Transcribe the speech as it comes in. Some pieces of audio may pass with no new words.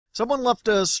Someone left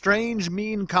a strange,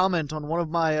 mean comment on one of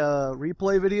my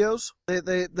replay videos.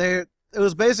 It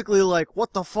was basically like,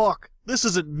 "What the fuck? This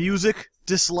isn't music."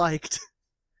 Disliked.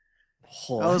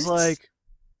 What? I was like,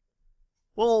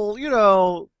 well, you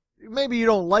know, maybe you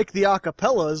don't like the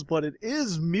acapellas, but it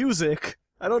is music.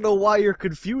 I don't know why you're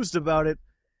confused about it.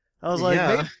 I was like,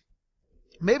 Yeah.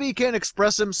 maybe he can't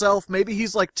express himself. Maybe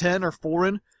he's like 10 or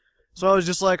foreign. So I was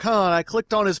just like, huh, and I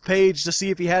clicked on his page to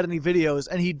see if he had any videos,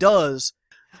 and he does.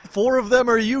 4 of them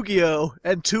are Yu-Gi-Oh!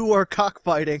 And 2 are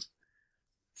cockfighting.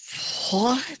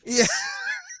 What? Yeah.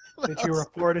 Did you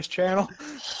report his channel?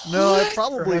 No, I For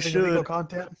probably having illegal should.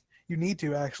 content? You need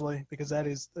to, actually, because that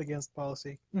is against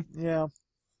policy. Yeah.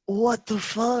 What the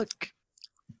fuck?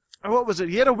 What was it?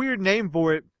 He had a weird name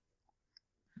for it.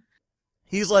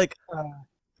 He's like,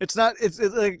 it's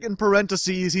like in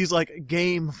parentheses, he's like,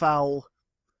 game foul.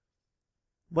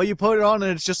 But you put it on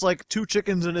and it's just like 2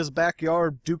 chickens in his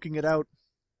backyard duking it out.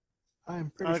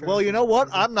 I'm pretty sure. Well, you know what?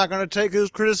 I'm not going to take his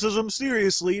criticism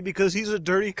seriously because he's a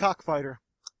dirty cockfighter.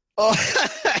 Oh.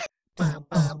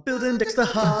 Building decks the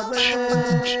hard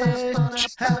way.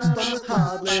 Have fun with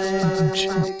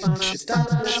Hardleg. It's time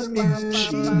to play some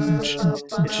Yugioh.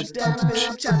 It's a deck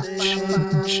build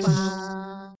challenge.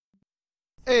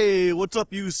 Hey, what's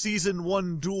up, you Season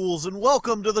 1 duels, and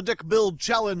welcome to the Deck Build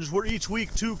Challenge, where each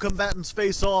week 2 combatants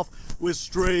face off with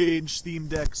strange theme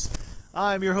decks.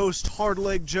 I'm your host,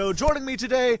 Hardleg Joe. Joining me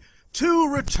today,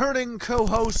 2 returning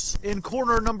co-hosts. In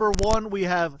corner number 1, we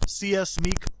have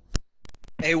CSMeek.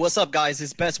 Hey, what's up, guys?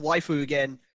 It's Best Waifu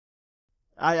again.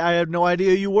 I had no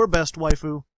idea you were best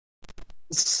waifu.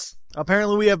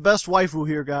 Apparently we have best waifu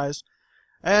here, guys.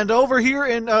 And over here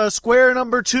in square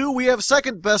number 2, we have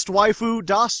second best waifu,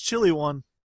 DasChillyOne.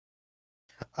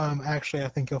 Actually, I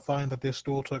think you'll find that this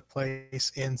duel took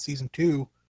place in Season 2.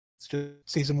 It's just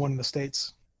Season 1 in the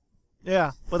States.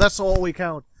 Yeah, but that's all we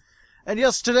count. And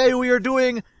yes, today we are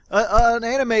doing an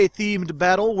anime-themed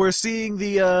battle. We're seeing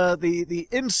the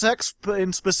insects,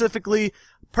 and specifically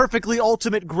Perfectly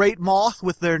Ultimate Great Moth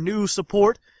with their new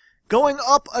support, going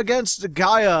up against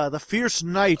GAIA, the Fierce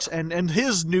Knight, and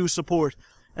his new support.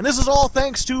 And this is all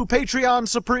thanks to Patreon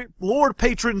Supreme, Lord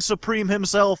Patron Supreme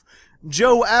himself,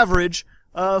 Joe Average,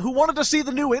 who wanted to see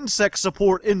the new insect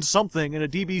support in something, in a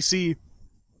DBC.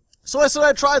 So I said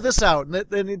I'd try this out,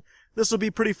 and this will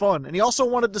be pretty fun. And he also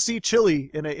wanted to see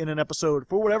Chilly in an episode,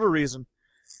 for whatever reason.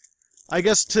 I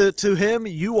guess to him,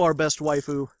 you are best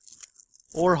waifu.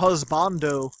 Or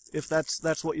husbando, if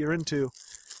that's what you're into.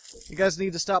 You guys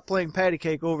need to stop playing patty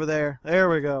cake over there. There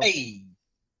we go. Hey.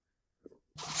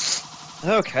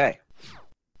 Okay.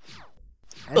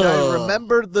 And I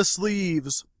remembered the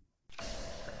sleeves.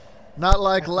 Not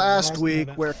like last week,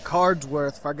 where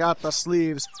Cardsworth forgot the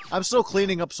sleeves. I'm still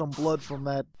cleaning up some blood from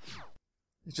that.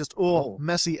 It's just,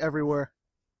 messy everywhere.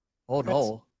 Oh,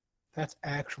 no. That's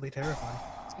actually terrifying.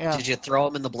 Yeah. Did you throw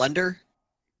them in the blender?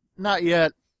 Not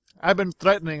yet. I've been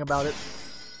threatening about it.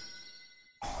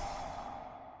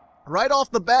 Right off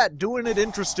the bat, doing it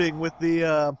interesting with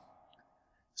the,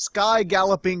 Sky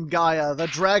Galloping GAIA, the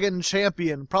Dragon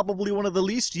Champion. Probably one of the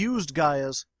least used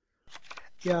GAIAs.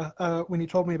 Yeah, when you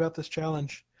told me about this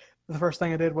challenge, the first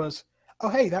thing I did was, oh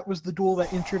hey, that was the duel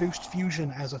that introduced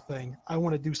fusion as a thing. I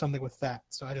want to do something with that,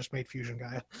 so I just made Fusion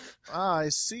GAIA. Ah, I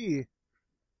see.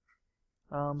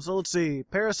 So let's see.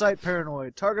 Parasite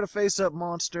Paranoid. Target a face-up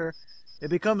monster. It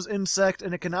becomes insect,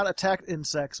 and it cannot attack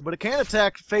insects, but it can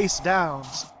attack face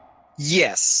downs.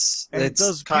 Yes. And it It's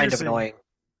does kind piercing. of annoying.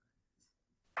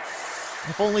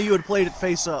 If only you had played it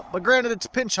face up. But granted, it's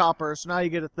pinch hopper, so now you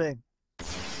get a thing.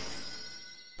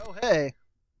 Oh, hey.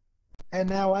 And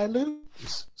now I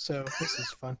lose, so this is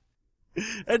fun.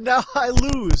 And now I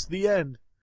lose. The end.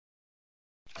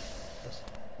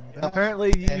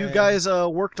 Apparently, you guys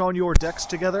worked on your decks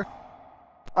together?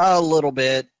 A little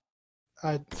bit.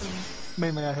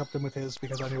 Mainly I helped him with his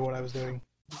because I knew what I was doing.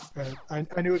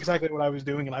 I knew exactly what I was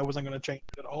doing, and I wasn't going to change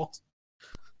it at all.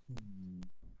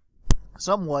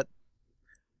 Somewhat.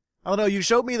 I don't know, you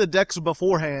showed me the decks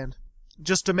beforehand,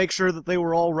 just to make sure that they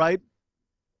were all right.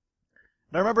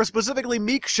 And I remember specifically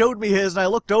Meek showed me his, and I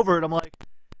looked over it, I'm like,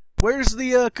 where's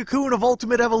the Cocoon of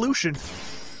Ultimate Evolution?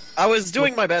 I was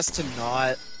doing my best to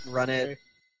not run it.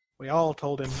 We all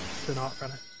told him to not run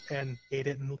it, and he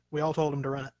didn't. We all told him to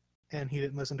run it, and he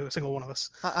didn't listen to a single one of us.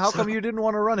 How come you didn't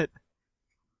want to run it?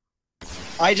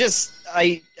 I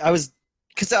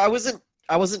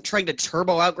wasn't trying to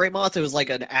turbo out Great Moth. It was like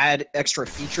an extra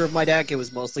feature of my deck. It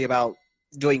was mostly about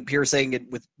doing piercing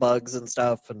and with bugs and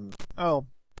stuff. And Oh.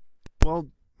 Well,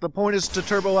 the point is to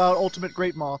turbo out Ultimate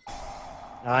Great Moth.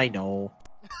 I know.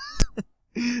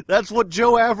 That's what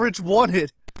Joe Average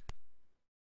wanted.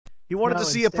 He wanted No, to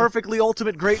see instead- a perfectly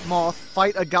ultimate Great Moth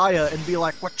fight a Gaia and be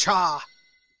like, Wacha!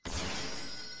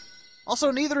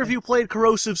 Also, neither of you played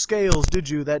Corrosive Scales, did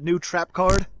you? That new trap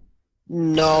card?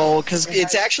 No, because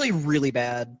it's actually really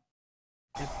bad.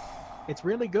 It's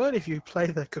really good if you play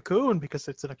the Cocoon because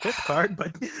it's an equip card,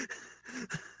 but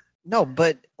No,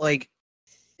 but like,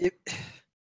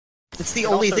 it's the It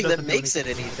only also thing that doesn't do makes it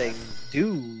anything.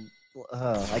 anything.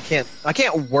 I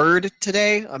can't word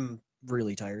today. I'm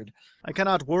really tired. I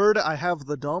cannot word, I have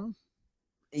the dumb.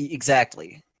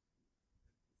 Exactly.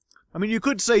 I mean, you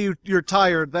could say you're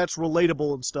tired, that's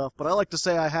relatable and stuff, but I like to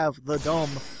say I have the dumb,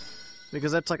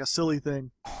 because that's like a silly thing.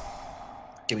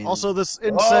 Give me Also, this Oh,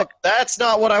 insect... that's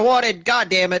not what I wanted. God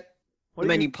damn it! What The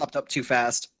do you- menu popped up too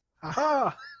fast.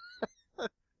 aha!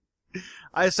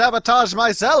 I sabotage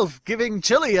myself, giving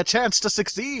Chilly a chance to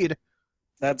succeed.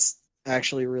 That's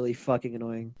actually really fucking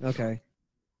annoying. Okay.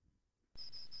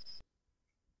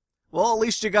 Well, at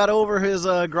least you got over his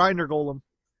grinder golem.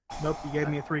 Nope, you gave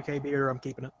me a 3K beater. I'm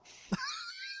keeping it.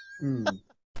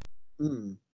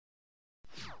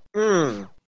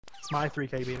 It's my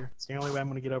 3K beater. It's the only way I'm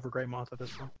going to get over Great Moth at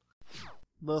this point.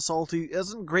 The salty...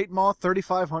 Isn't Great Moth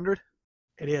 3,500?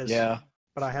 It is. Yeah.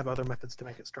 But I have other methods to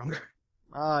make it stronger.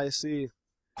 Ah, I see.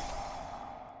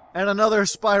 And another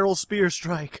Spiral Spear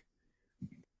Strike.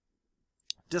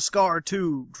 Discard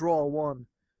 2, draw 1.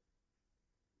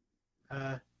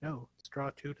 No. It's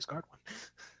draw 2, discard 1.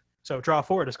 So draw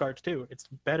 4, discard 2. It's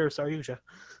better Saryuja.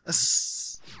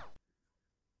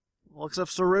 Well, except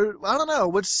Saru... I don't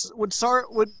know. I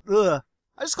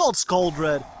just called Skull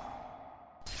Dread.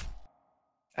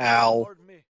 Ow.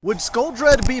 Would Skull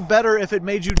Dread be better if it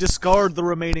made you discard the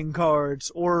remaining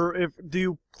cards? Or do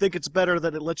you think it's better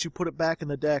that it lets you put it back in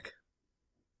the deck?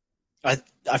 I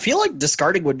feel like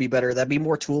discarding would be better. That'd be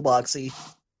more toolboxy.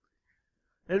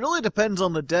 It really depends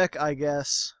on the deck, I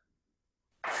guess.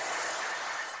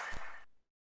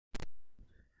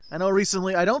 I know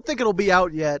recently... I don't think it'll be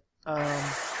out yet.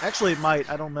 Actually, it might.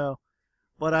 I don't know.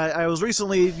 But I was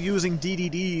recently using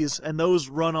DDDs, and those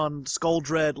run on Skull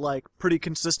Dread, like, pretty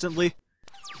consistently.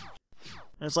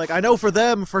 And it's like, I know for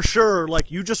them, for sure,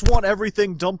 like, you just want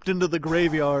everything dumped into the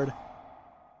graveyard.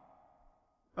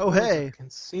 Oh, hey.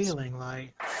 Concealing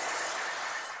light.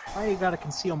 Why you gotta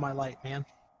conceal my light, man?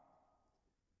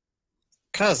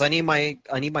 Cause I need my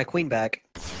queen back.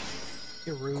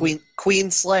 You're rude.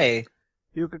 Queen Slay.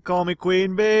 You could call me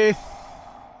Queen Bee.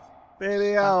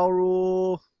 Baby, I'll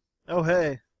rule. Oh,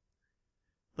 hey.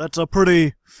 That's a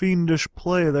pretty fiendish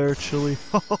play there, Chilly.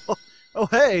 Oh,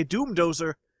 hey,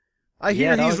 Doomdozer. I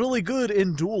hear Yeah, he's really good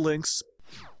in Duel Links.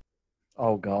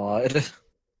 Oh god.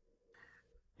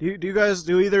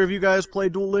 Do either of you guys play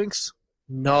Duel Links?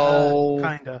 No.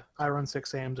 Kinda. I run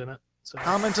 6 AMs in it. So.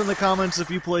 Comment in the comments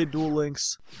if you played Duel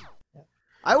Links.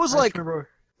 I was I like, just remember-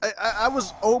 I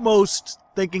was almost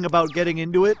thinking about getting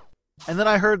into it, and then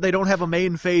I heard they don't have a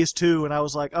main phase 2, and I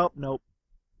was like, oh, nope.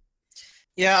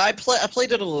 Yeah, I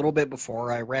played it a little bit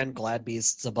before. I ran Glad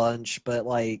Beasts a bunch, but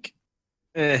like,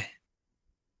 I've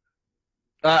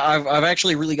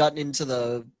actually really gotten into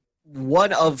the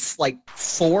one of like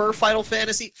 4 Final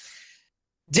Fantasy.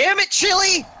 Damn it,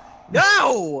 Chilly!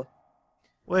 No!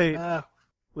 Wait,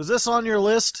 was this on your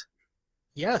list?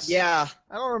 Yes. Yeah.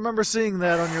 I don't remember seeing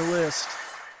that on your list.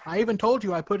 I even told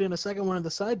you I put in a second one in the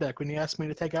side deck when you asked me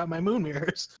to take out my moon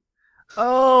mirrors.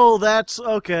 Oh, that's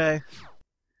okay.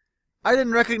 I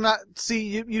didn't recognize...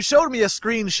 See, you showed me a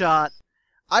screenshot.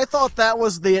 I thought that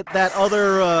was that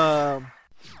other,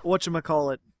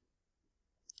 whatchamacallit.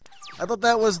 I thought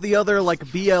that was the other, like,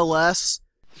 BLS.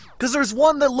 Because there's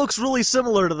one that looks really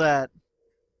similar to that.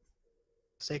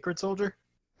 Sacred Soldier?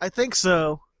 I think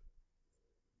so.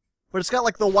 But it's got,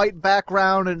 like, the white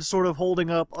background and sort of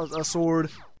holding up a sword.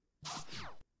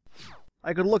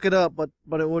 I could look it up, but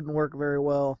it wouldn't work very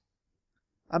well.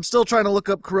 I'm still trying to look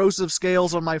up corrosive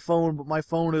scales on my phone, but my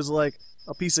phone is, like,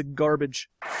 a piece of garbage.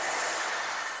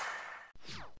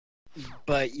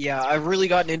 But yeah, I've really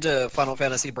gotten into Final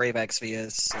Fantasy Brave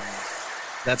Exvius. And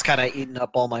that's kind of eaten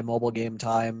up all my mobile game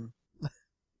time.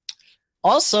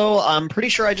 Also, I'm pretty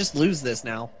sure I just lose this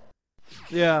now.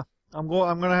 Yeah, I'm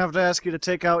gonna have to ask you to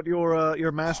take out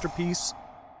your masterpiece.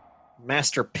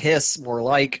 Master Piss, more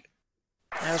like.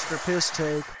 Master piss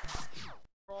take.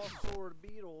 Crossword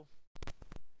beetle.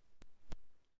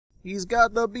 He's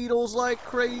got the beetles like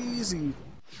crazy.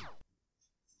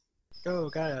 Go,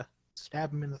 Gaia.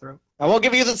 Stab him in the throat. I won't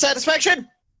give you the satisfaction!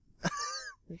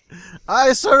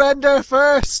 I surrender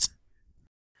first.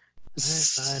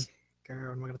 That's fine.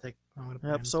 Girl, I'm gonna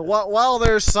Yep. So while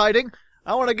they're citing,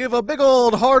 I want to give a big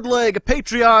old Hardleg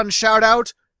Patreon shout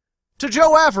out to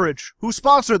Joe Average, who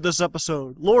sponsored this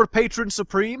episode. Lord Patron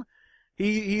Supreme.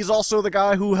 He's also the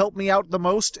guy who helped me out the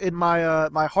most in my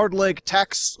my Hardleg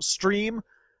tax stream,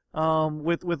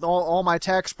 with all my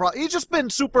tax He's just been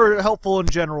super helpful in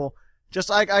general. Just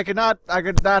I could not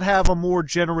have a more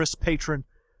generous patron.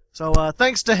 So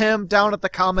thanks to him down at the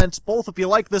comments, both if you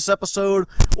like this episode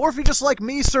or if you just like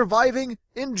me surviving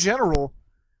in general,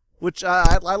 which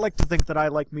I like to think that I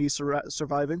like me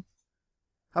surviving.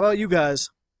 How about you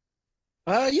guys?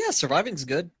 Yeah, surviving's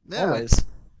good. Yeah. Always.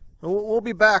 We'll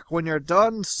be back when you're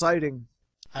done citing.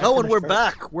 Oh, and we're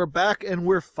back. We're back and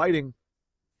we're fighting.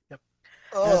 Yep.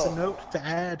 Oh. As a note to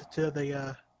add to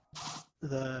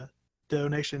the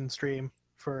donation stream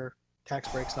for tax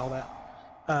breaks and all that.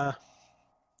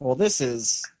 Well, this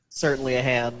is certainly a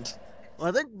hand. Well,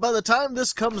 I think by the time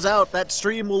this comes out, that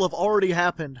stream will have already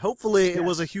happened. Hopefully, it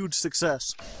was a huge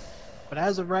success. But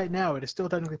as of right now, it is still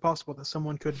technically possible that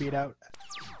someone could beat out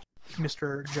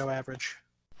Mr. Joe Average.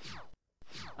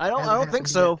 I don't think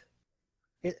so.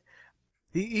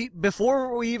 He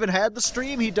before we even had the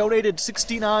stream, he donated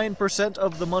 69%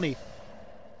 of the money.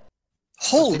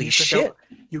 Holy shit!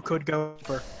 You could go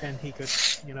over, and he could,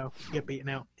 get beaten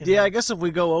out. Yeah, I guess if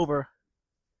we go over.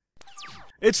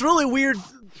 It's really weird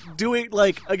doing,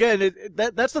 again,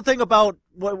 that's the thing about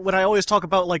when I always talk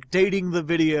about, dating the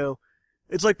video.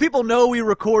 It's like, people know we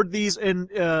record these in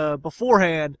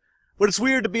beforehand, but it's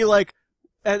weird to be like,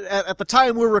 at the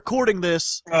time we're recording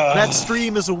this, that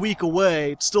stream is a week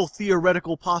away. It's still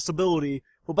theoretical possibility,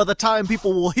 but by the time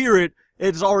people will hear it,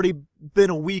 it's already been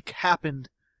a week happened.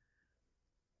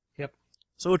 Yep.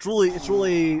 So it's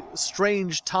really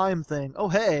strange time thing. Oh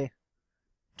hey,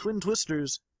 Twin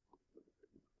Twisters.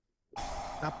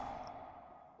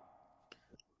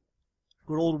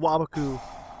 Good old Wabaku.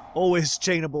 Always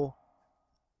chainable.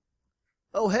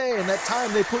 Oh hey, and that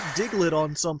time they put Diglett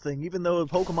on something, even though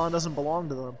Pokemon doesn't belong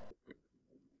to them.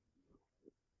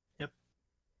 Yep.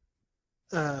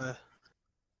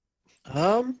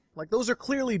 Like, those are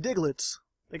clearly Digletts.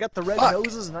 They got the red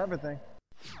noses and everything.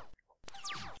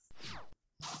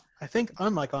 I think,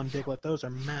 unlike on Diglett, those are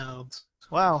mouths.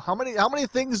 Wow, how many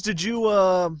things did you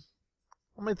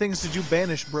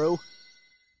banish, bro?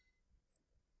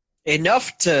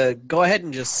 Enough to go ahead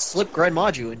and just slip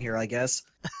Grenmaju in here, I guess.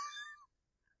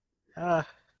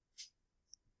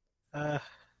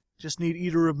 Just need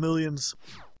Eater of Millions.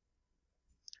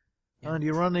 Do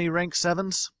you run any rank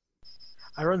 7s?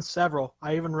 I run several.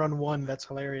 I even run one that's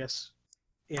hilarious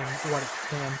in what it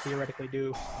can theoretically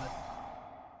do. But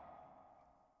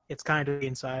it's kind of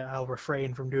inside. I'll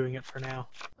refrain from doing it for now.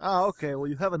 Ah, okay. Well,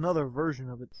 you have another version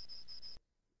of it.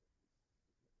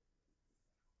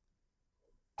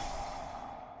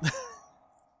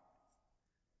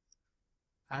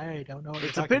 I don't know what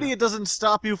It's a pity it doesn't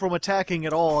stop you from attacking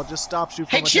at all. It just stops you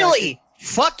from attacking. Hey, Chilly!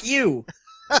 Fuck you!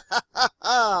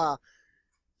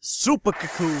 Super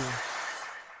Cocoon.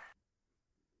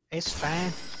 It's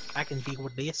fine. I can deal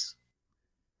with this.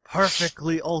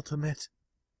 Perfectly ultimate.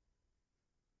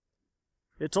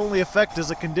 Its only effect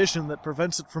is a condition that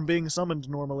prevents it from being summoned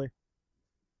normally.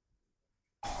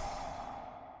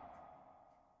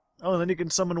 Oh, and then you can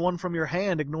summon one from your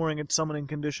hand, ignoring its summoning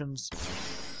conditions.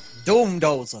 Doom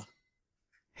Dozer.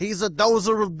 He's a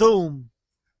dozer of doom.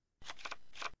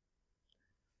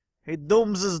 He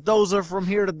dooms his dozer from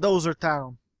here to Dozer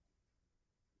Town.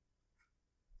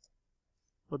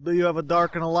 But do you have a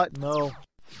dark and a light? No.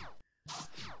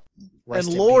 Rest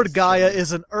and in Lord peace, Gaia Chilly.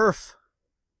 is an Earth.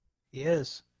 He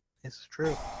is. This is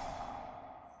true.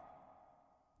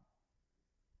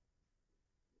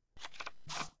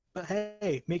 But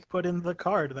hey, Meek put in the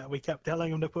card that we kept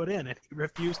telling him to put in, and he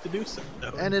refused to do so.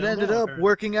 And it ended up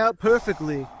working out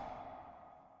perfectly.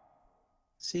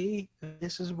 See?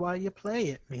 This is why you play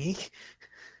it, Meek.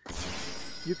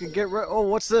 You can get rid. Oh,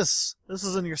 what's this? This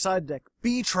is in your side deck.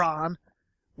 Beatron,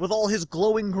 with all his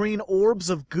glowing green orbs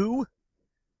of goo.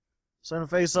 Send a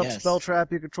face-up spell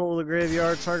trap. You control the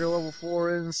graveyard. Target level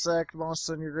 4 insect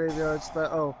monster in your graveyard.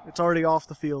 Oh, it's already off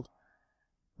the field.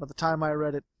 By the time I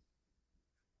read it.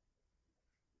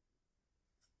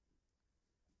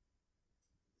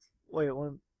 Wait,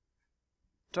 when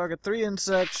target 3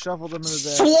 insects, shuffle them in the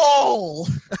deck. Swole!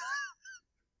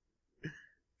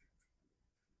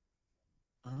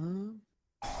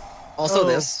 Also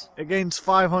this. It gains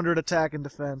 500 attack and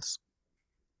defense.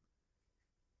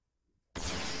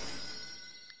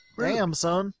 Damn,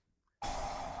 son.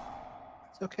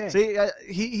 It's okay. See,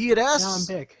 he had asked... Now I'm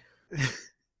big.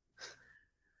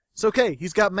 It's okay,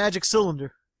 he's got Magic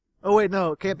Cylinder. Oh wait,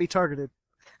 no, it can't be targeted.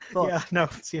 Fuck. Yeah, no,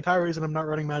 it's the entire reason I'm not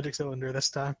running Magic Cylinder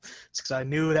this time. It's because I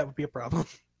knew that would be a problem.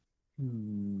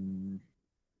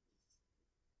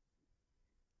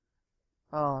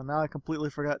 Oh, now I completely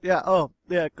forgot. Yeah, oh,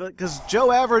 yeah, because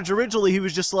Joe Average, originally, he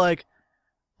was just like,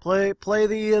 play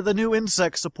the new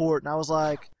insect support, and I was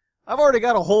like, I've already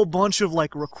got a whole bunch of,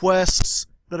 like, requests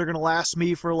that are gonna last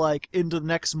me for, like, into the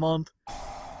next month,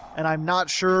 and I'm not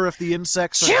sure if the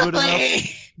insects are good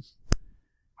enough.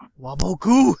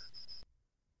 Waboku!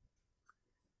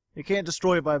 You can't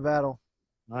destroy it by battle.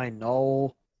 I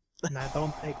know. And I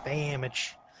don't take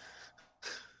damage.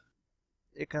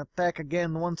 It can attack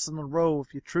again once in a row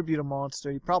if you tribute a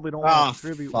monster. You probably don't want to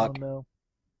tribute fuck. one, though.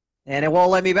 And it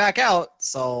won't let me back out,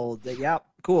 so, yeah,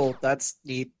 cool. That's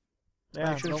neat.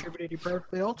 Yeah, I should have attributed you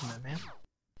perfectly ultimate, man.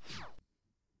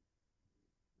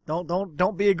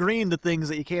 Don't be agreeing to things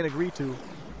that you can't agree to.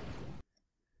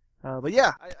 But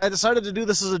yeah, I decided to do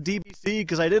this as a DBC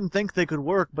because I didn't think they could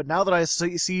work, but now that I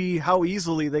see how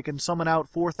easily they can summon out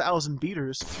 4,000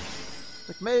 beaters,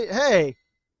 like, hey,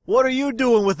 what are you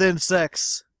doing with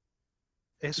insects?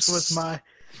 This was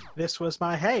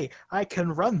my hey, I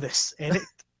can run this, and it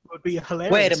would be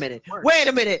hilarious. Wait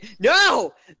a minute!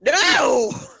 No!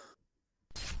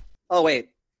 Oh wait,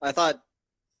 I thought.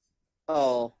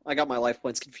 Oh, I got my life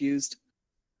points confused.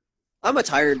 I'm a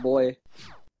tired boy.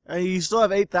 You still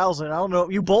have 8,000. I don't know.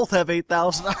 You both have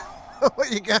 8,000. I don't know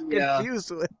what you got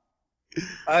confused with.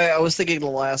 I was thinking the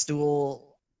last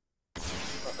duel.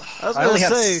 I only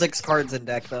have 6 cards in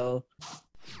deck, though.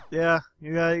 Yeah,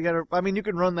 you gotta. I mean, you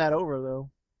can run that over, though.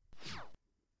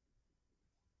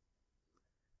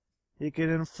 He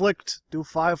can do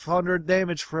 500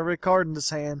 damage for every card in his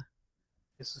hand.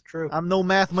 This is true. I'm no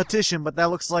mathematician, but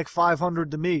that looks like 500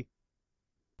 to me.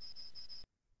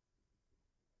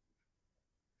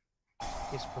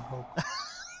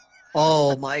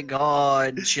 Oh my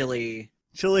god, Chilly.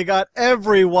 Chilly got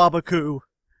every Waboku.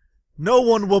 No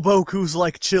one Waboku's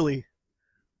like Chilly.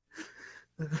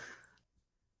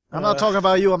 I'm not talking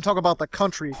about you, I'm talking about the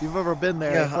country. If you've ever been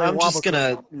there. Yeah, I'm just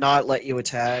gonna not let you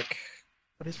attack.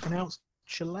 But it's pronounced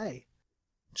Chile.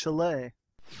 Chile.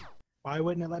 Why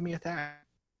wouldn't it let me attack?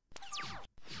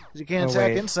 Because you can't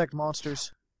attack insect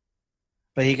monsters.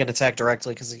 But he can attack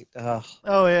directly because he...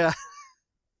 Oh, yeah.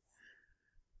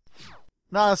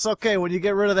 Nah, it's okay. When you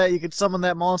get rid of that, you can summon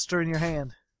that monster in your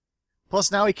hand.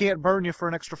 Plus, now he can't burn you for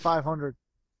an extra 500.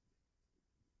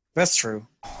 That's true.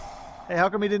 Hey, how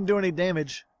come he didn't do any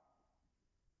damage?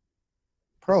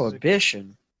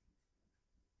 Prohibition.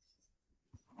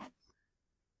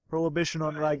 Prohibition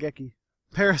on Raigeki.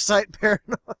 Parasite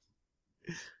Paranoid.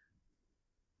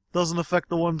 Doesn't affect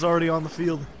the ones already on the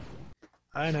field.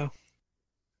 I know.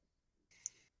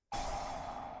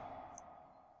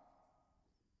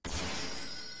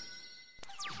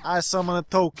 I summon a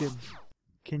token.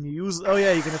 Can you use... Oh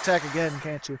yeah, you can attack again,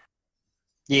 can't you?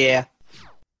 Yeah.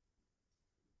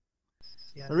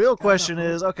 The real question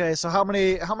is, okay, so how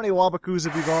many Wabokus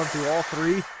have you gone through? All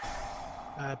 3?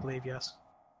 I believe yes.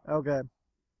 Okay. I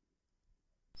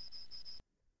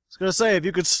was gonna say, if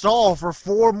you could stall for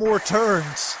 4 more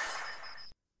turns.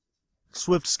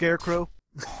 Swift Scarecrow.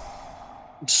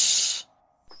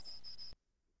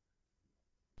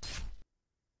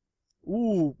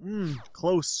 Ooh,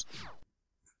 close.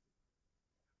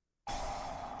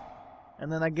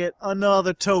 And then I get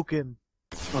another token.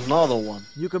 Another one.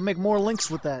 You can make more links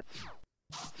with that.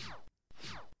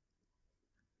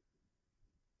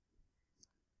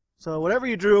 So whatever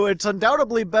you drew, it's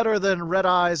undoubtedly better than Red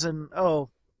Eyes and... Oh.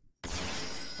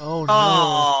 Oh no.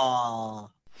 Aww.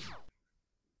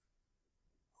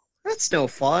 That's no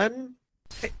fun.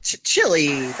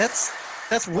 Chilly, that's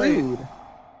rude.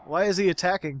 Why is he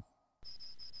attacking?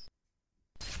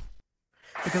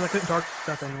 Because I couldn't target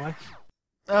stuff anyway.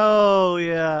 Oh,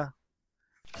 yeah.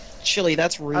 Chilly,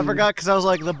 that's rude. I forgot because I was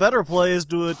like, the better play is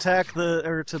to attack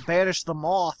to banish the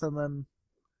moth and then...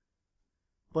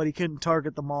 But he couldn't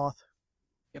target the moth.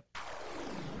 Yep.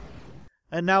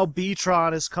 And now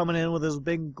B-Tron is coming in with his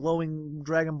big glowing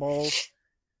Dragon Balls.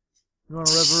 You want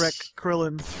to resurrect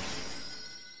Krillin.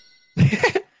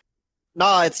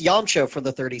 Nah, it's Yamcha for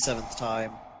the 37th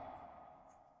time.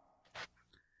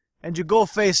 And you go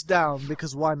face down,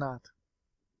 because why not?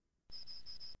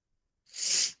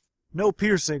 No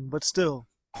piercing, but still.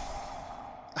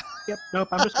 Yep, nope,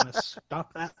 I'm just gonna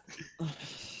stop that.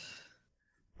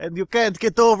 And you can't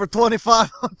get over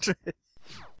 2,500.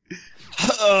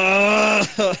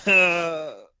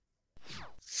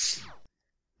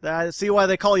 I see why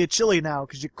they call you Chilly now,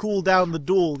 because you cool down the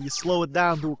duel, you slow it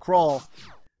down to a crawl.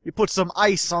 You put some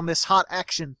ice on this hot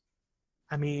action.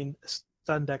 I mean,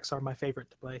 stun decks are my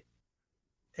favorite to play.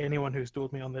 Anyone who's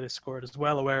dueled me on the Discord is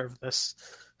well aware of this.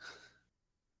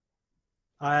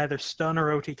 I either stun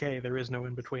or OTK, there is no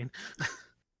in between.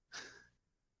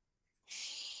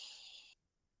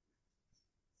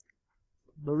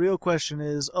 The real question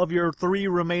is, of your 3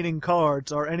 remaining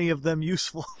cards, are any of them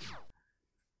useful?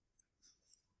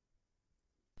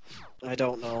 I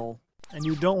don't know. And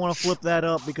you don't want to flip that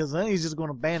up, because then he's just going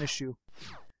to banish you.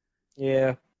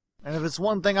 Yeah. And if it's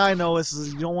one thing I know,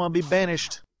 is you don't want to be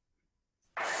banished.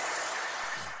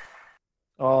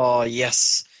 Oh,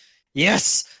 yes.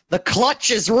 Yes! The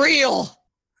clutch is real!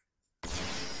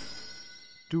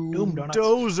 Doom donuts.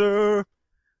 Dozer,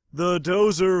 the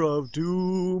dozer of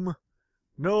doom.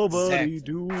 Nobody Exactly.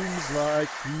 dooms like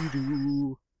he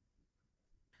do.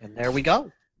 And there we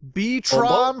go.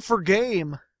 B-Tron for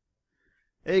game.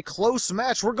 A close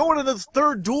match. We're going into the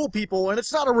 3rd duel, people, and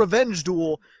it's not a revenge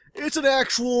duel. It's an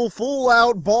actual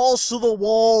full-out,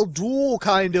 balls-to-the-wall duel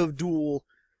kind of duel.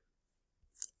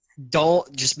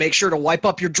 Don't just make sure to wipe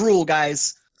up your drool,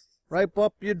 guys. Wipe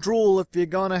up your drool if you're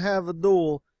gonna have a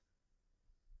duel.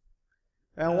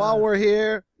 And while we're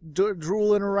here,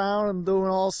 drooling around and doing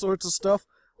all sorts of stuff,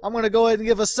 I'm gonna go ahead and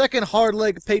give a second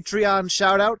Hardleg Patreon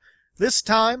shout-out. This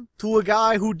time to a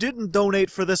guy who didn't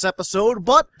donate for this episode,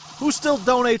 but who still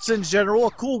donates in general.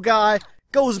 A cool guy,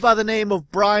 goes by the name of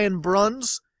Brian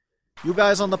Bruns. You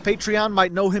guys on the Patreon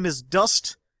might know him as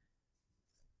Dust.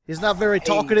 He's not very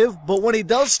talkative, but when he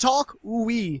does talk,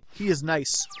 ooh-wee, he is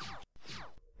nice.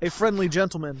 A friendly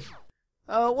gentleman.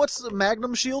 What's the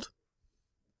Magnum shield?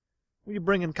 Are you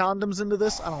bringing condoms into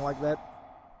this? I don't like that.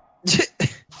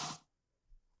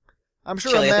 I'm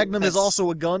sure Chilly, a I think Magnum is that's- also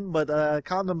a gun, but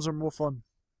condoms are more fun.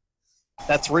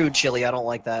 That's rude, Chilly. I don't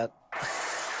like that.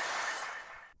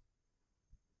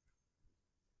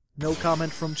 No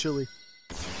comment from Chilly.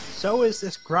 So is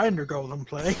this Grinder Golem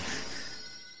play.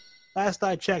 Last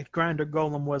I checked, Grinder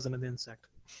Golem wasn't an insect.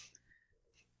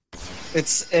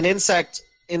 It's an insect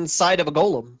inside of a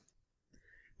golem.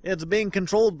 It's being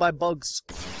controlled by bugs.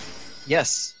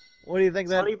 Yes. What do you think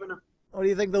It's that? not even a... What do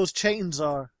you think those chains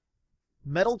are?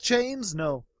 Metal chains?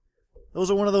 No.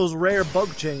 Those are one of those rare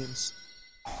bug chains.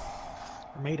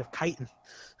 They're made of chitin.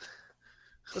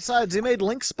 Besides, he made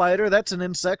Link Spider. That's an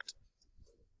insect.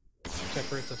 Except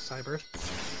for it's a cyber.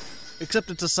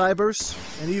 Except it's a cybers.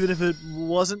 And even if it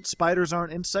wasn't, spiders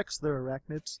aren't insects. They're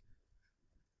arachnids.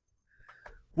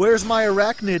 Where's my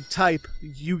arachnid type,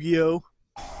 Yu-Gi-Oh?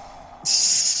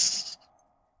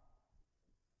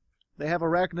 They have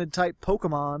arachnid type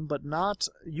Pokemon, but not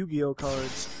Yu-Gi-Oh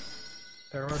cards.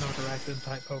 There are no arachnid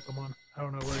type Pokemon. I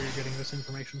don't know where you're getting this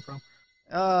information from.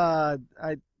 I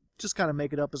just kind of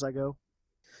make it up as I go.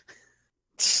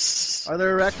 Are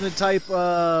there arachnid type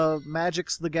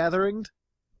Magics the Gathering?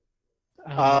 I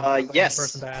don't know, I'm the yes.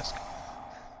 person to ask.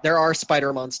 There are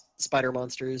spider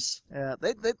monsters. Yeah,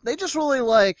 they just really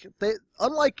like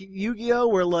unlike Yu-Gi-Oh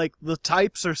where like the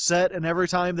types are set and every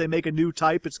time they make a new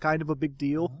type it's kind of a big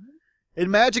deal.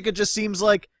 In Magic it just seems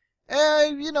like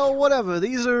you know, whatever.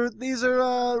 These are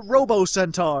Robo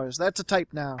Centaurs. That's a type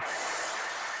now.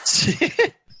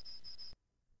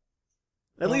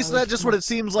 At least that's just what it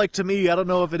seems like to me. I don't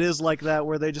know if it is like that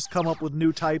where they just come up with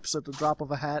new types at the drop of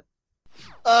a hat.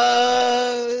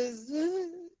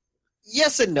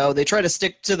 Yes and no. They try to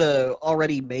stick to the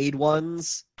already made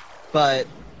ones, but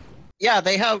yeah,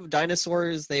 they have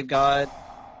dinosaurs. They've got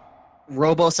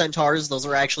Robo Centaurs. Those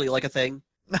are actually like a thing,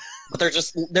 but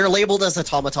they're labeled as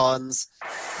automatons.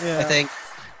 Yeah. I think.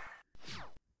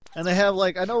 And they have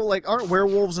like aren't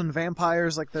werewolves and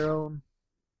vampires like their own?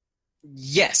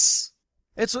 Yes.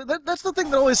 That's the thing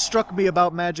that always struck me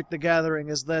about Magic the Gathering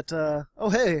is that oh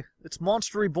hey, it's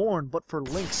Monster Reborn but for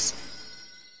Lynx.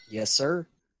 Yes, sir.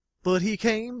 But he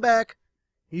came back.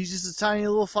 He's just a tiny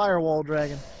little firewall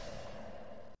dragon.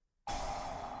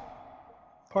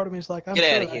 Part of me is like, I'm Get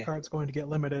sure outta that here. card's going to get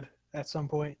limited at some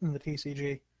point in the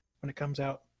TCG when it comes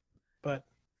out. But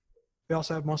we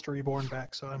also have Monster Reborn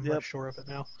back, so I'm Yep. not sure of it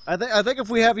now. I think if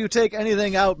we have you take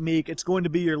anything out, Meek, it's going to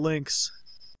be your Lynx.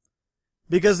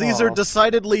 Because these are Aw.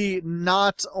 decidedly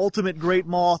not Ultimate Great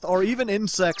Moth or even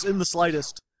insects in the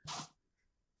slightest.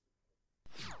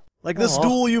 Like this Aw.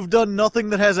 duel, you've done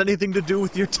nothing that has anything to do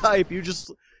with your type. You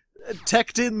just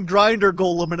teched in Grinder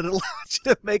Golem and it allowed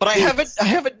you to make. But moves. I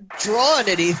haven't drawn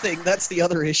anything. That's the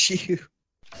other issue.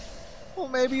 Well,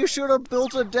 maybe you should have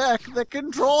built a deck that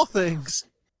can draw things.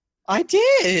 I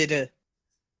did.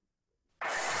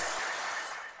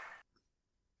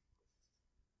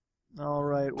 All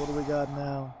right, what do we got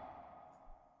now?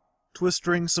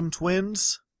 Twistring some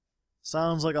twins.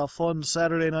 Sounds like a fun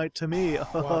Saturday night to me.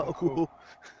 Wow, cool.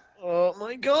 Oh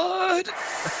my god.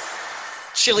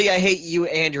 Chilly, I hate you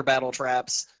and your battle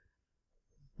traps.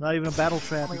 Not even a battle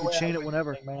trap. You Only can way I chain it win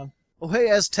whenever. anything, man. Oh, hey,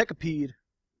 Aztecapede.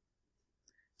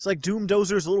 It's like Doom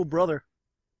Dozer's little brother.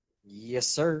 Yes,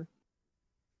 sir.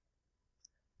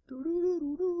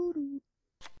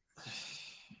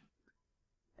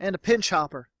 And a pinch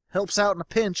hopper. Helps out in a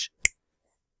pinch.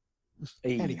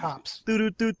 And he hops. Boop.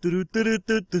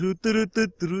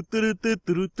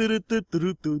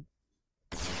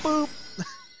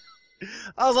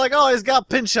 I was like, oh, he's got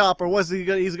pinch hopper.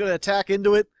 He's gonna attack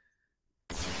into it?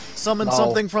 Summon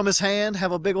something from his hand?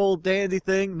 Have a big old dandy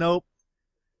thing? Nope.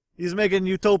 He's making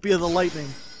Utopia the Lightning.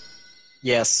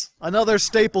 Yes. Another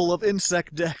staple of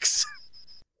insect decks.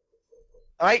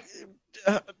 I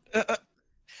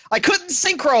couldn't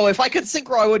synchro. If I could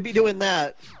synchro, I would be doing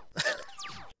that.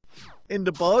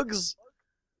 Into bugs?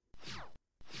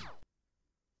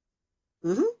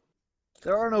 Mm-hmm.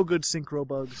 There are no good synchro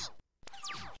bugs.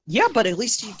 Yeah, but at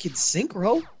least you can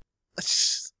synchro.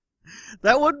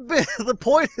 That wouldn't be... The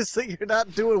point is that you're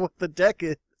not doing what the deck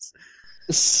is.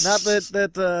 Not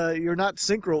that you're not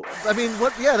synchro. I mean,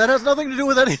 what? Yeah, that has nothing to do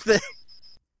with anything.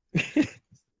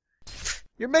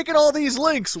 You're making all these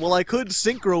links. Well, I could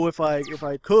synchro if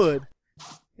I could.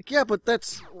 Like, yeah, but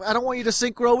that's... I don't want you to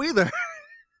synchro either.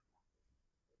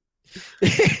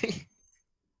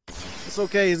 It's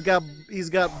okay. He's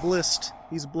got blissed.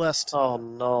 He's blessed. Oh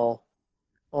no!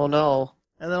 Oh no!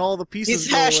 And then all the pieces.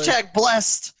 He's hashtag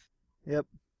blessed. Yep.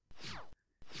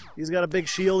 He's got a big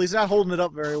shield. He's not holding it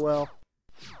up very well.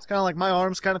 It's kind of like my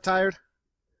arm's kind of tired.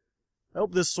 I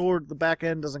hope this sword, the back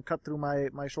end, doesn't cut through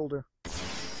my shoulder.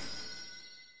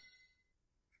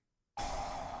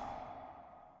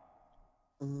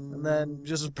 And then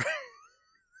just...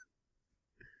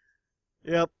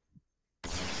 Yep.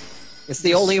 It's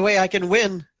the only way I can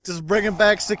win. Just bringing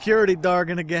back Security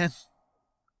Dargon again.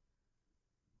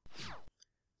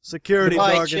 Security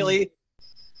Goodbye, Dargon. Chilly.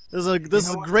 This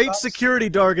is a great Security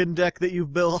Dargon deck that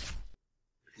you've built.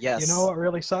 Yes. You know what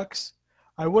really sucks?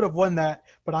 I would have won that,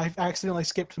 but I accidentally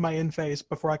skipped my in phase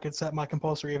before I could set my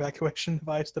compulsory evacuation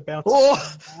device to bounce. Oh.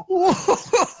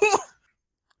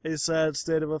 A sad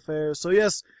state of affairs. So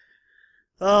yes,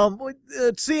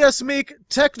 CSMeek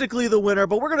technically the winner,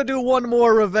 but we're gonna do one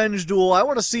more revenge duel. I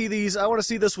want to see these. I want to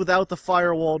see this without the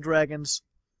firewall dragons,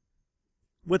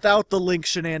 without the link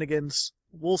shenanigans.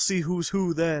 We'll see who's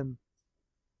who then.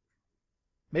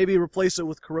 Maybe replace it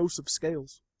with corrosive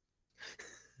scales.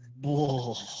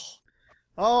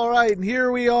 Alright, and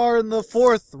here we are in the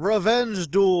fourth revenge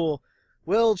duel.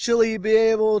 Will Chilly be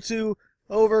able to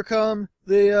overcome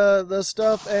the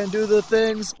stuff and do the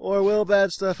things, or will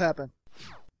bad stuff happen?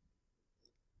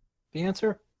 The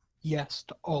answer? Yes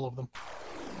to all of them.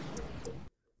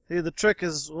 Hey, the trick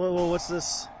is... Whoa, what's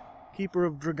this? Keeper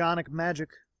of Dragonic Magic.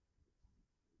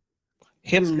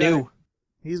 Him new.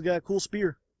 He's got a cool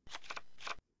spear.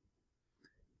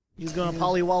 He's gonna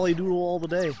polywally doodle all the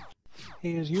day.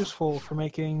 He is useful for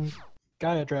making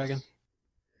Gaia Dragon.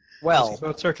 Well, He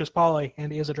both searches poly,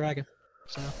 and he is a dragon.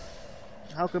 So,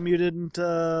 How come you didn't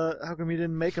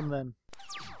make him then?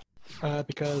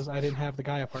 because I didn't have the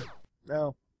Gaia part.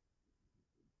 No.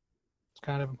 It's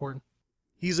kind of important.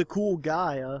 He's a cool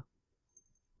guy,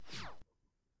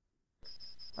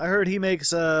 I heard he makes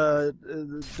dark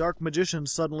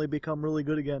magicians suddenly become really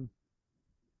good again.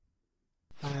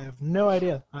 I have no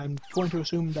idea. I'm going to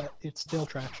assume that it's still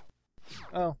trash.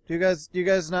 Oh, do you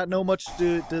guys not know much?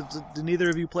 Do neither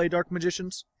of you play dark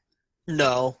magicians?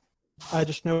 no. I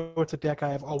just know it's a deck I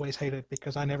have always hated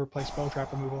because I never play spell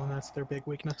trap removal, and that's their big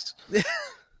weakness.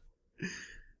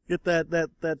 Get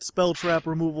that spell trap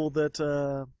removal that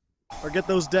or get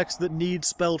those decks that need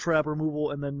spell trap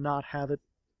removal and then not have it.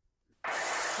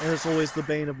 And it's always the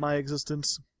bane of my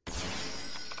existence.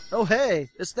 Oh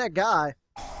hey, it's that guy.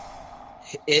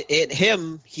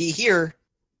 Him, he here.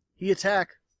 He attack.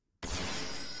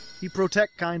 He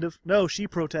protect, kind of. No, she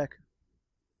protect.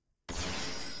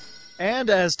 And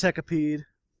Aztecapede.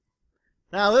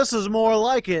 Now this is more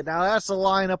like it. Now that's a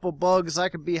lineup of bugs I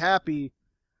could be happy.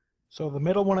 So the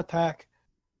middle one attack,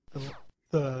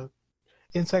 the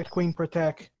insect queen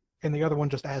protect, and the other one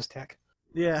just Aztec.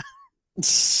 Yeah.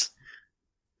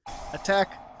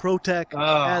 Attack, protect,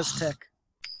 Aztec.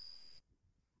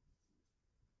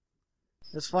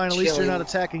 It's fine, at least you're not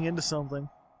attacking into something.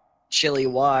 Chilly,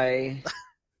 why?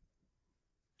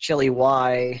 Chilly,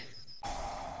 why?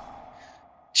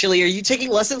 Chilly, are you taking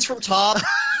lessons from Top?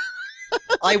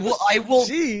 I will.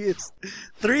 Gee, it's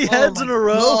 3 heads in a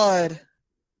row. God.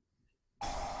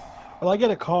 Well, I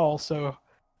get a call, so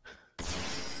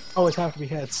always have to be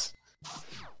heads.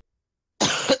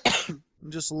 I'm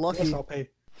just lucky. Yes,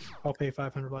 I'll pay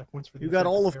 500 life points for the You got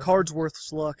all of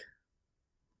Cardsworth's luck.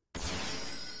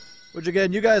 Which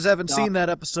again, you guys haven't seen that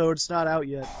episode. It's not out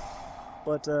yet.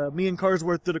 But me and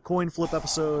Cardsworth did a coin flip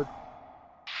episode.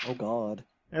 Oh God.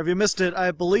 And if you missed it,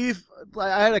 I believe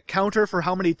I had a counter for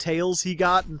how many tails he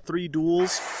got in 3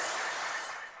 duels.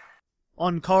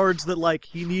 on cards that, like,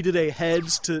 he needed a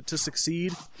heads to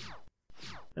succeed.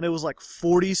 And it was like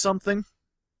 40-something.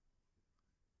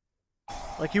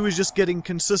 Like, he was just getting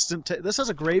consistent... This has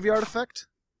a graveyard effect?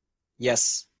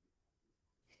 Yes.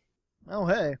 Oh,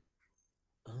 hey.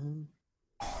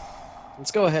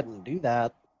 Let's go ahead and do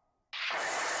that.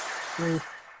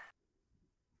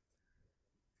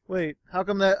 Wait, how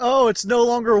come that... Oh, it's no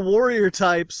longer warrior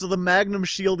type, so the Magnum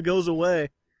Shield goes away.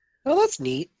 Oh, that's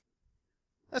neat.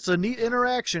 That's a neat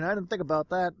interaction. I didn't think about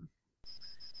that.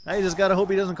 Now you just gotta hope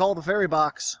he doesn't call the fairy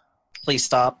box. Please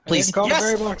stop. Please. Call Yes!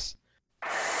 the fairy box.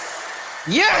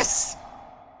 Yes!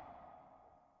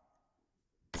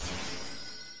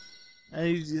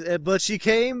 But she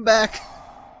came back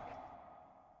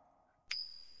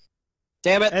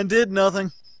Damn it. and did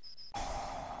nothing.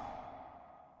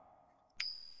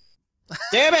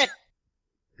 Damn it!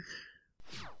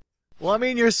 Well, I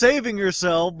mean, you're saving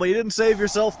yourself, but you didn't save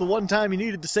yourself the one time you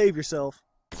needed to save yourself.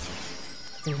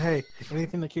 Hey,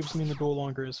 anything that keeps me in the duel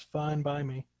longer is fine by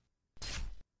me.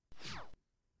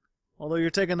 Although you're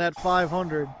taking that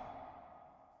 500.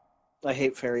 I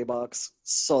hate Fairy Box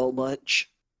so much.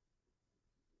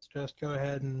 Just go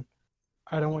ahead and...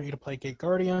 I don't want you to play Gate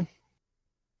Guardian.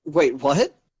 Wait,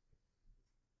 what?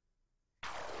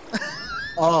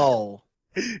 Oh.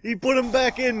 He put him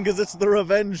back in because it's the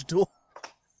revenge duel.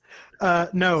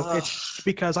 No, it's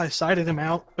because I sided him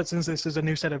out, but since this is a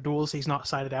new set of duels, he's not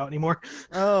sided out anymore.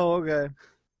 Oh, okay.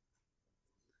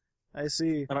 I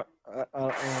see.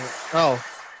 Oh.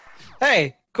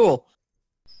 Hey, cool.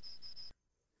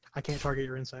 I can't target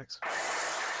your insects.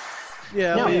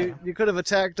 Yeah, No, well, yeah. You could have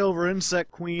attacked over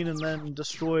Insect Queen and then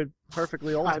destroyed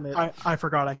Perfectly Ultimate. I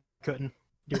forgot I couldn't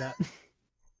do that.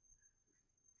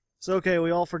 It's okay, we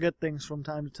all forget things from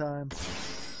time to time.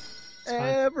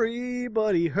 fine.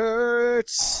 Everybody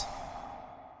hurts.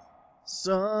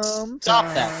 Sometimes. Stop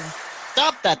that.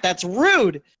 Stop that. That's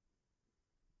rude.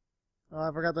 Oh,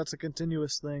 I forgot that's a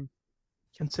continuous thing.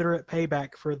 Consider it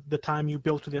payback for the time you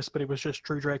built this, but it was just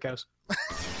true Dracos.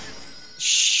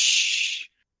 Shh.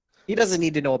 He doesn't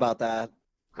need to know about that.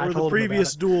 I Or the told him about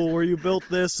previous it. duel where you built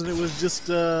this and it was just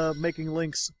making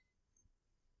links.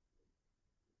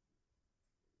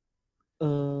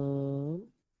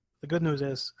 The good news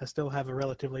is, I still have a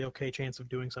relatively okay chance of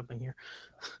doing something here.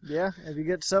 Yeah, if you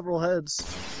get several heads.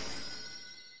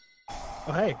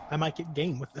 Oh hey, I might get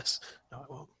game with this. No, I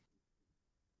won't.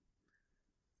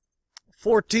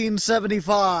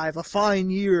 1475, a fine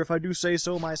year if I do say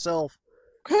so myself.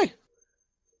 Okay.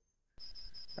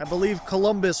 I believe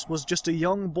Columbus was just a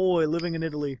young boy living in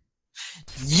Italy.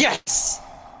 Yes!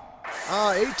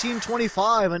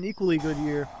 1825, an equally good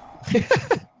year.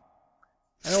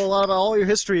 I know a lot about all your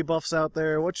history buffs out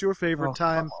there. What's your favorite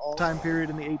time period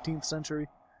in the 18th century?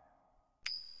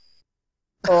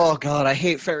 Oh god, I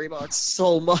hate Fairy Box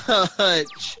so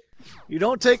much. You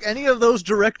don't take any of those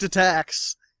direct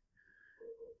attacks.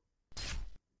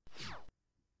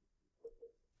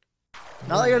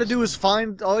 All you gotta do is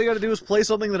play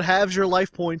something that halves your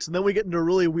life points, and then we get into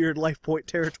really weird life point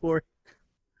territory.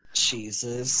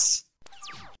 Jesus.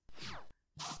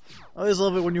 I always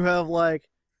love it when you have, like,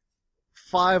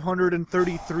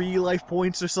 533 life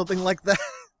points or something like that.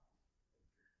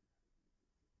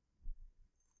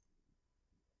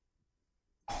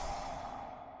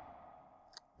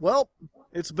 Well,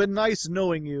 it's been nice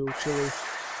knowing you, Chilly.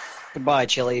 Goodbye,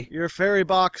 Chilly. Your fairy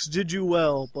box did you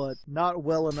well, but not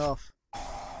well enough.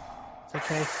 It's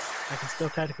okay. I can still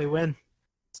technically win.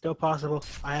 It's still possible.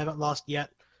 I haven't lost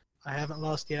yet. I haven't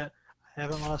lost yet. I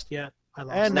haven't lost yet. I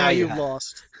lost. And Now now you you've have.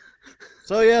 lost.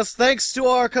 So yes, thanks to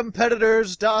our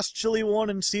competitors, DasChillyOne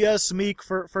and CSMeek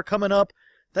for coming up.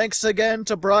 Thanks again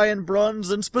to Brian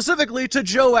Bruns, and specifically to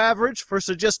Joe Average for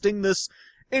suggesting this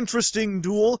interesting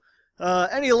duel.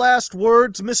 Any last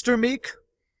words, Mr. Meek?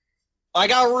 I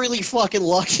got really fucking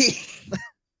lucky.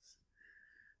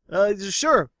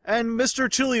 Sure. And Mr.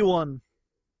 ChillyOne.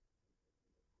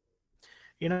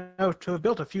 You know, to have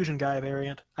built a fusion guy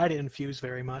variant, I didn't fuse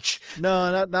very much.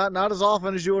 No, not as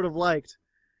often as you would have liked.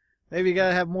 Maybe you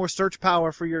gotta have more search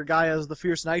power for your guy as the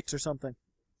Fierce Knights or something.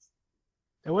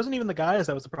 It wasn't even the guys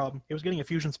that was the problem. It was getting a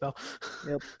fusion spell.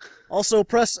 Yep. Also,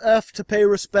 press F to pay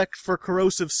respect for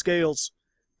Corrosive Scales,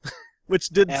 which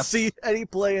didn't F. see any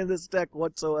play in this deck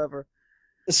whatsoever.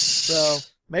 So,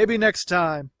 maybe next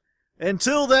time.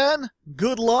 Until then,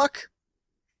 good luck.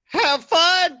 Have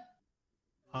fun!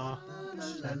 La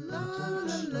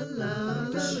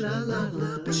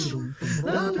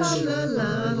la la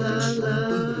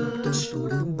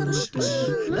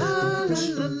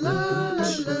la